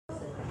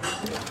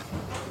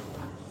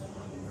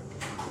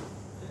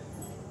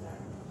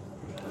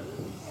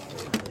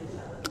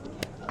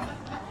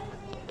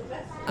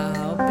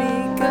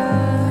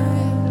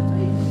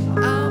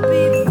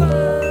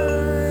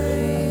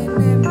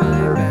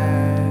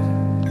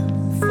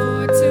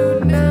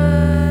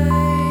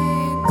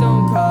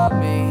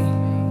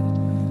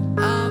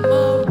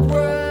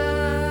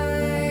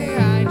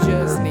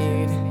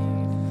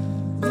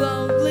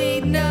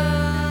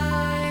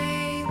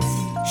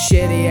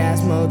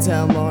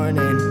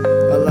morning.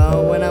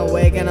 Alone when I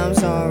wake and I'm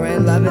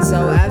soaring. Love is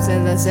so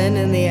absent, the sin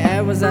in the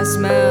air was I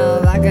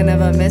smell. I can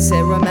never miss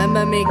it.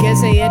 Remember me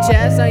kissing your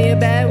chest on your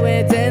bed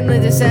with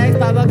endless sex.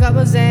 Pop a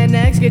couple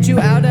Xanax, get you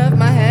out of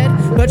my head.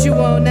 But you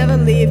won't never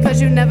leave, cause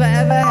you never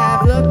ever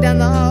have. Look down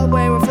the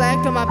hallway,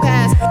 reflect on my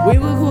past. We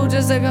were cool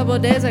just a couple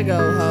days ago,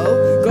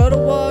 ho. Go to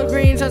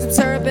Walgreens, try some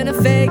syrup in a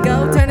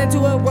Faygo. Turn into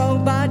a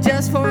robot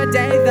just for a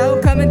day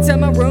though. Come into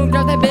my room,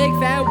 drop that big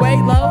fat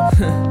weight low.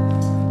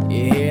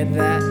 You hear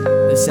that?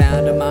 The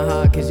sound of my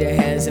heart, cause your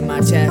head's in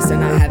my chest.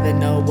 And I had to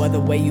know other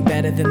way you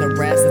better than the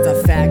rest. That's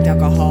a fact,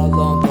 alcohol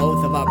on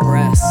both of our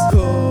breasts.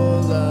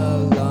 Cool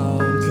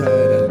alone,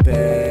 could've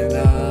been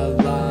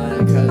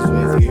alone. Cause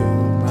with you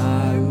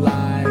my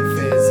life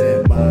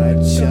isn't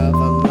much of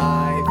a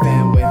life.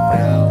 And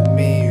without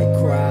me you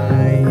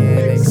crying,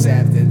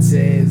 acceptance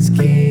is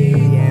key.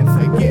 And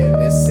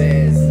forgiveness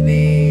is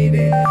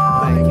needed,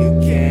 like you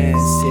can't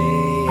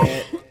see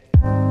it.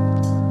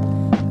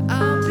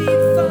 I'll be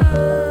fine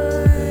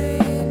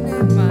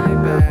in my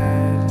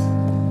bed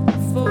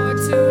for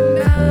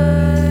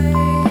tonight.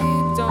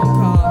 Don't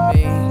call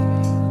me,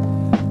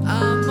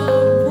 I'm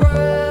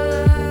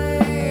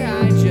alright.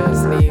 I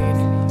just need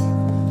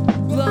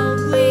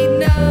lonely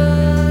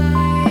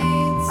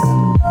nights.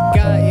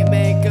 Got your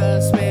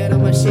makeup smeared on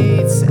my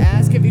sheets.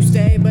 Ask if you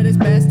stay, but it's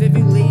best if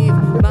you leave.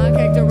 My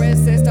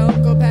characteristics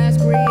don't go past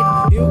greed.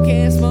 You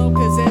can't smoke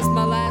cause it's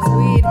my last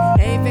weed.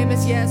 Ain't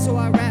famous yet, so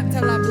I rap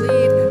till I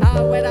bleed.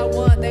 I wear what I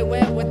want, they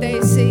wear what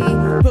they see.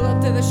 Pull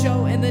up to the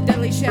show in the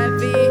deli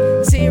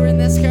Chevy. See her in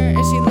the skirt